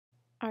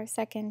Our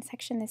second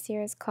section this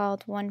year is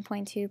called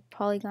 1.2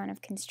 Polygon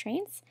of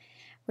Constraints.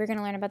 We're going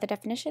to learn about the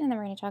definition, and then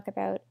we're going to talk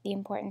about the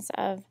importance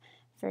of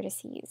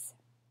vertices.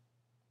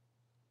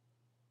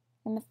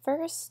 In the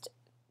first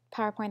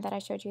PowerPoint that I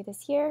showed you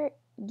this year,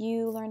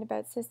 you learned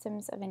about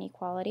systems of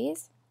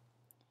inequalities.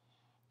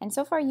 And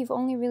so far, you've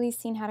only really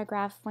seen how to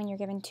graph when you're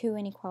given two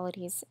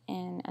inequalities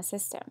in a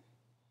system.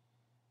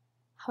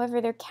 However,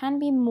 there can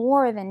be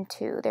more than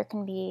two. There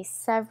can be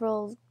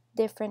several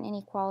different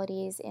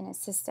inequalities in a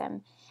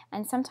system,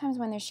 and sometimes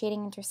when their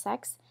shading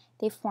intersects,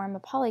 they form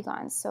a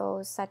polygon, so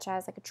such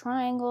as like a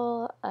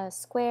triangle, a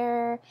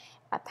square,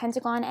 a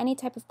pentagon, any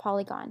type of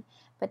polygon,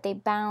 but they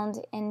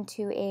bound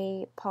into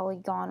a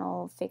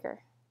polygonal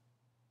figure.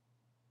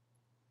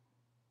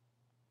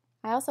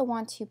 I also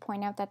want to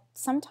point out that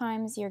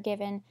sometimes you're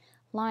given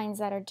lines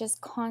that are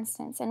just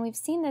constants, and we've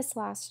seen this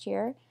last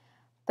year,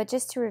 but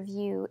just to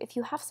review, if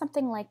you have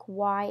something like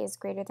y is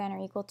greater than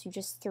or equal to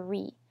just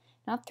 3,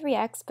 not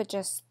 3x, but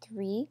just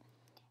 3,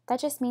 that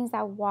just means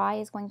that y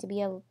is going to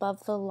be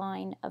above the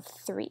line of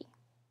 3.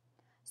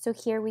 So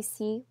here we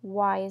see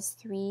y is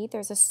 3,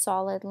 there's a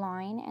solid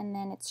line, and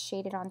then it's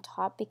shaded on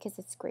top because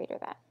it's greater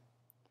than.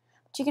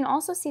 But you can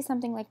also see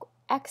something like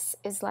x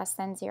is less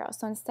than 0.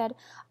 So instead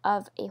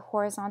of a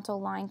horizontal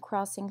line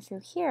crossing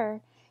through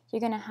here, you're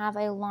going to have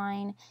a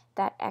line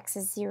that x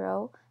is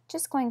 0,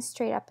 just going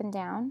straight up and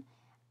down.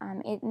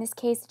 In this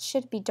case, it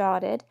should be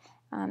dotted.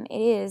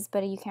 It is,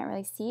 but you can't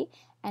really see.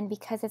 And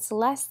because it's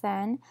less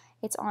than,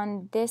 it's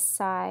on this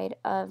side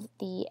of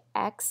the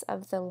x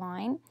of the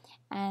line.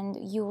 And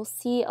you will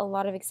see a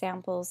lot of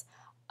examples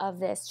of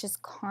this,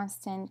 just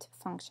constant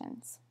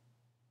functions.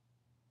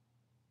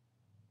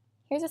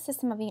 Here's a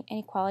system of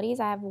inequalities.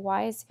 I have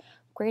y is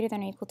greater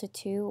than or equal to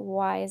 2,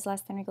 y is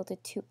less than or equal to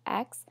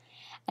 2x,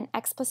 and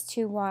x plus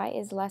 2y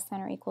is less than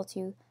or equal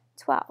to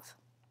 12.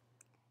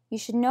 You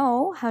should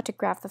know how to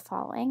graph the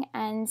following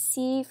and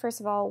see,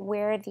 first of all,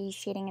 where the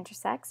shading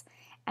intersects,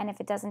 and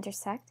if it does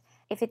intersect,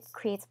 if it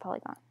creates a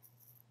polygon.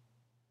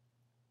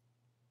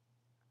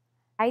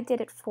 I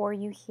did it for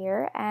you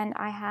here, and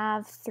I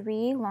have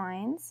 3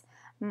 lines.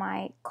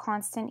 My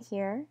constant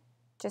here,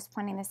 just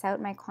pointing this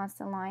out, my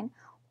constant line,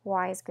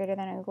 y is greater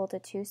than or equal to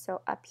 2,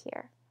 so up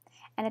here.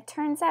 And it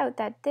turns out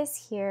that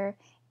this here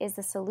is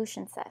the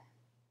solution set.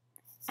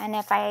 And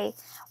if I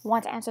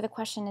want to answer the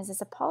question, is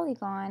this a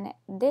polygon?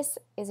 This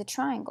is a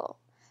triangle.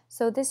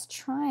 So this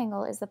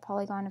triangle is the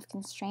polygon of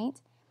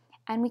constraint,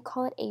 and we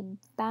call it a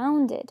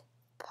bounded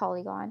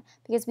polygon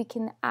because we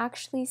can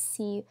actually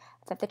see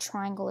that the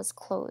triangle is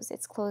closed.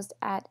 It's closed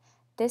at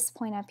this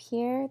point up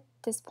here,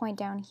 this point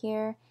down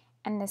here,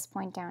 and this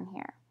point down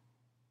here.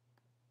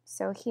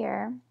 So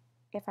here,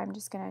 if I'm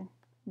just going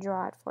to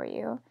draw it for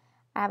you,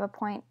 I have a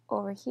point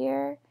over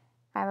here,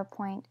 I have a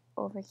point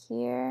over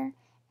here,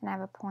 and I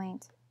have a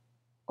point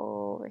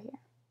over here.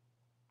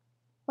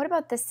 What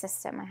about this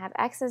system? I have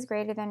x is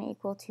greater than or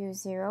equal to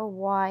 0,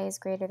 y is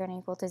greater than or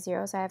equal to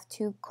 0, so I have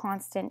two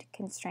constant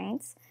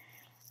constraints.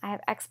 I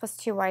have x plus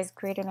 2y is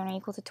greater than or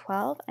equal to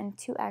 12, and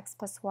 2x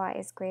plus y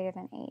is greater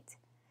than 8.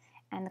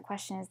 And the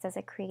question is, does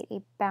it create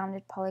a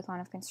bounded polygon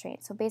of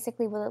constraints? So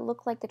basically, will it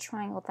look like the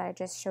triangle that I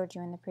just showed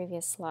you in the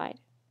previous slide?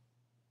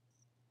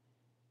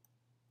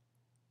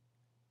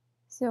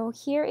 So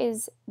here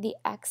is the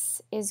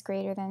x is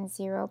greater than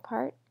 0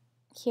 part.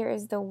 Here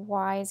is the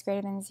y is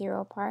greater than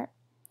 0 part.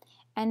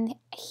 And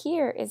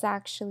here is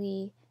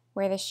actually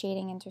where the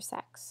shading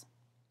intersects.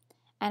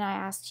 And I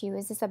asked you,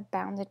 is this a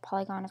bounded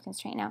polygon of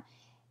constraint? Now,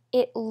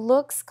 it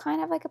looks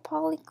kind of like a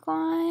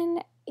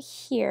polygon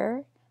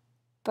here,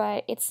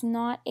 but it's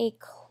not a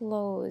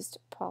closed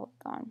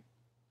polygon.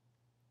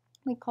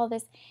 We call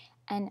this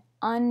an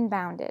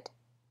unbounded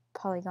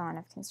polygon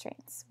of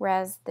constraints,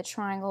 whereas the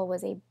triangle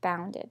was a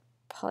bounded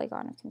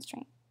polygon of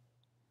constraint.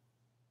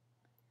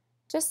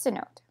 Just a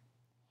note,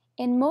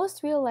 in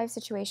most real-life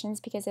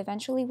situations, because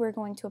eventually we're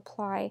going to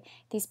apply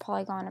these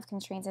polygon of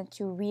constraints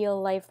into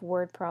real-life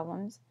word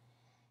problems,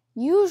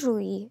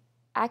 usually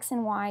x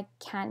and y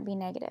can't be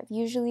negative.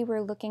 Usually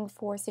we're looking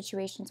for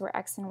situations where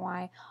x and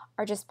y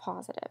are just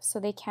positive, so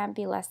they can't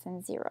be less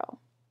than 0.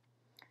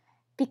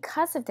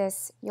 Because of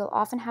this, you'll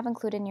often have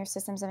included in your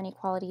systems of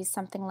inequalities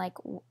something like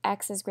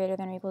x is greater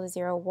than or equal to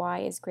 0, y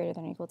is greater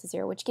than or equal to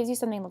 0, which gives you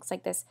something that looks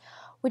like this,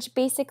 which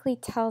basically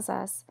tells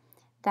us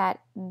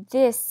that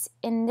this,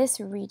 in this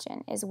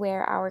region, is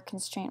where our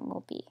constraint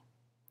will be.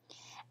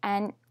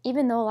 And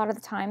even though a lot of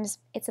the times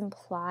it's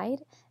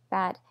implied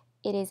that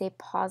it is a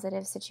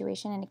positive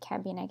situation and it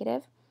can be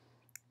negative,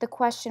 the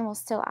question will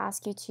still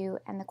ask you to,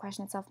 and the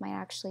question itself might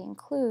actually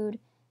include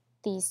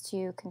these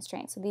two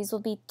constraints. So these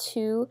will be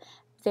two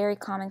very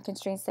common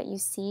constraints that you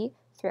see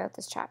throughout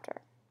this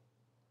chapter.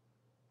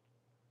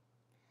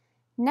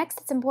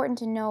 Next, it's important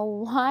to know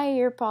why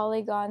your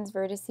polygon's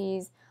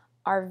vertices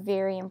are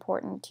very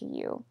important to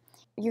you.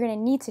 You're going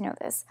to need to know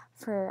this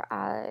for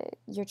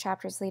your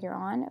chapters later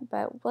on,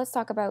 but let's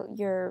talk about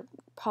your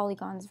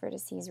polygon's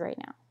vertices right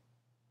now.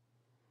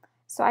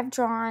 So I've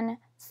drawn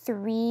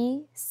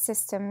three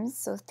systems,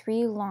 so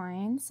three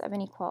lines of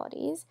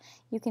inequalities.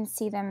 You can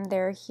see them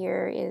there.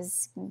 Here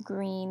is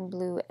green,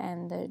 blue,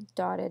 and the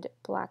dotted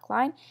black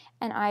line,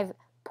 and I've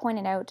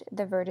pointed out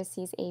the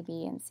vertices A,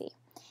 B, and C.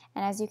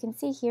 And as you can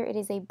see here, it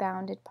is a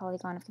bounded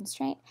polygon of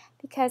constraint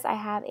because I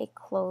have a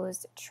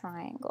closed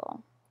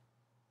triangle.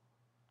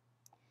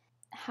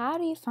 How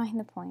do you find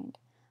the point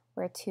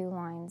where two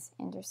lines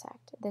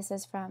intersect? This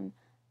is from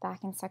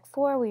back in Sec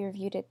 4. We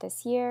reviewed it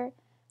this year.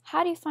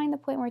 How do you find the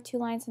point where two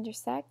lines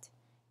intersect?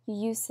 You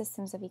use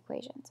systems of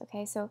equations,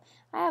 okay? So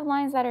I have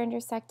lines that are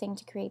intersecting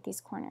to create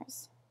these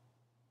corners.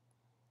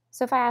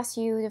 So if I ask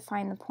you to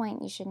find the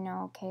point, you should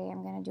know, okay,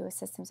 I'm going to do a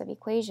systems of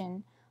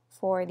equation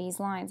for these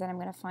lines, and I'm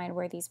going to find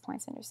where these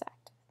points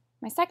intersect.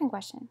 My second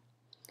question,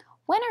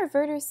 when are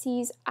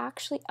vertices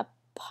actually a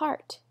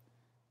part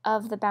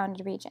of the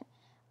bounded region?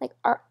 Like,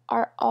 are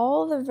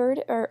all the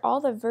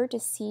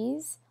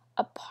vertices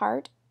a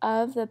part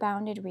of the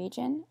bounded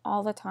region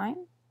all the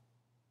time?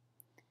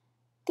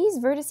 These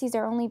vertices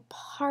are only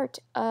part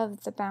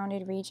of the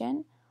bounded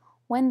region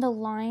when the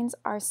lines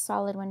are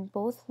solid, when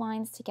both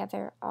lines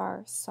together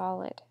are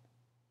solid.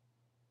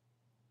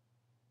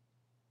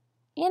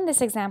 In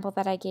this example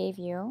that I gave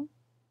you,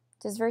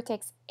 does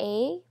vertex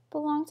A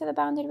belong to the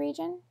bounded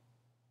region?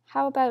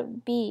 How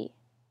about B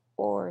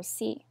or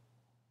C?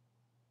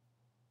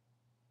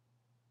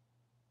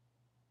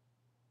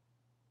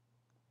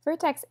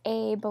 Vertex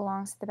A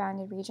belongs to the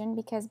bounded region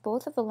because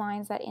both of the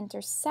lines that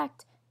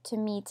intersect to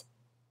meet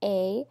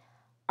A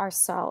are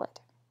solid.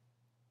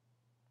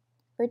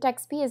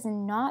 Vertex B is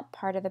not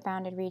part of the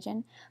bounded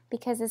region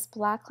because this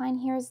black line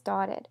here is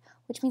dotted,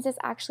 which means it's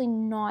actually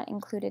not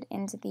included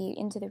into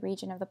the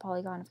region of the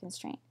polygon of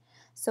constraint.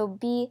 So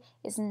B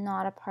is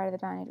not a part of the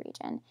bounded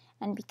region,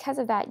 and because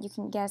of that, you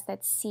can guess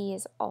that C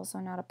is also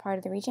not a part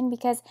of the region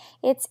because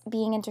it's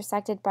being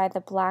intersected by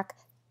the black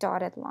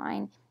dotted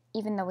line,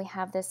 even though we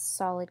have this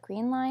solid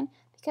green line.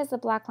 Because the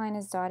black line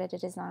is dotted,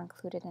 it is not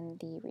included in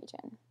the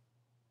region.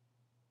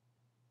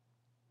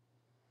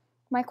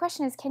 My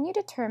question is, can you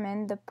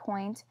determine the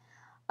point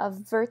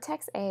of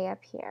vertex A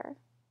up here?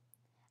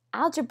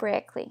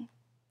 Algebraically,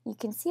 you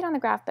can see it on the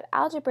graph, but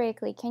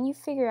algebraically, can you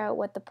figure out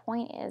what the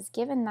point is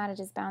given that it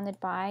is bounded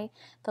by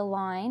the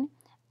line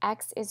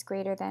x is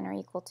greater than or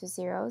equal to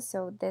 0,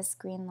 so this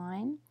green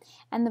line,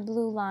 and the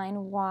blue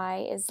line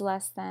y is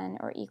less than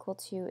or equal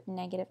to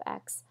negative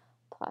x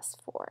plus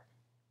 4.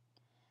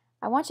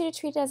 I want you to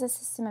treat it as a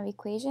system of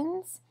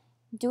equations,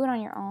 do it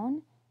on your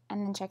own,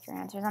 and then check your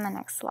answers on the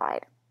next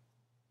slide.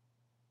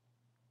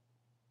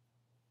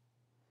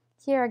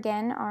 Here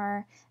again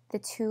are the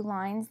two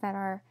lines that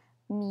are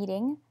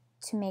meeting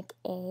to make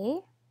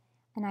A,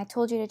 and I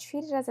told you to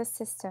treat it as a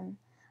system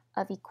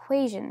of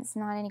equations,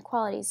 not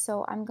inequalities.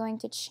 So I'm going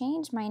to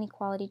change my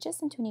inequality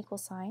just into an equal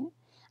sign.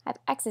 I have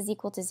x is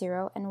equal to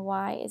 0 and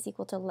y is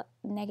equal to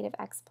negative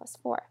x plus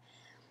 4.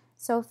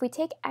 So if we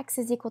take x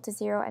is equal to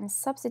 0 and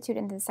substitute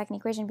into the second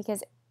equation,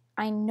 because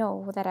I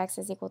know that x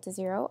is equal to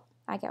 0,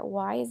 I get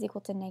y is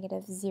equal to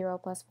negative 0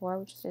 plus 4,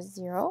 which is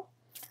 0,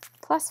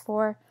 plus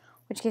 4,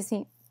 which gives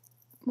me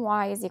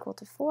y is equal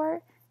to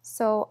 4.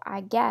 So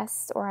I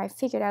guessed, or I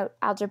figured out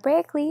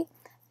algebraically,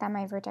 that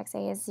my vertex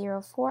A is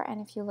 0, 4,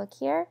 and if you look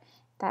here,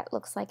 that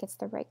looks like it's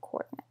the right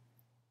coordinate.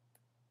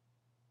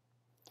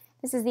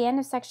 This is the end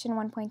of section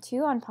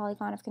 1.2 on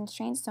Polygon of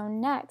Constraints. So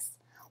next,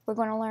 we're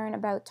going to learn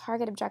about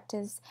target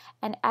objectives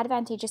and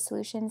advantageous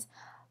solutions,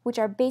 which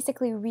are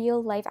basically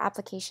real-life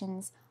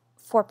applications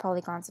for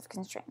polygons of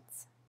constraints.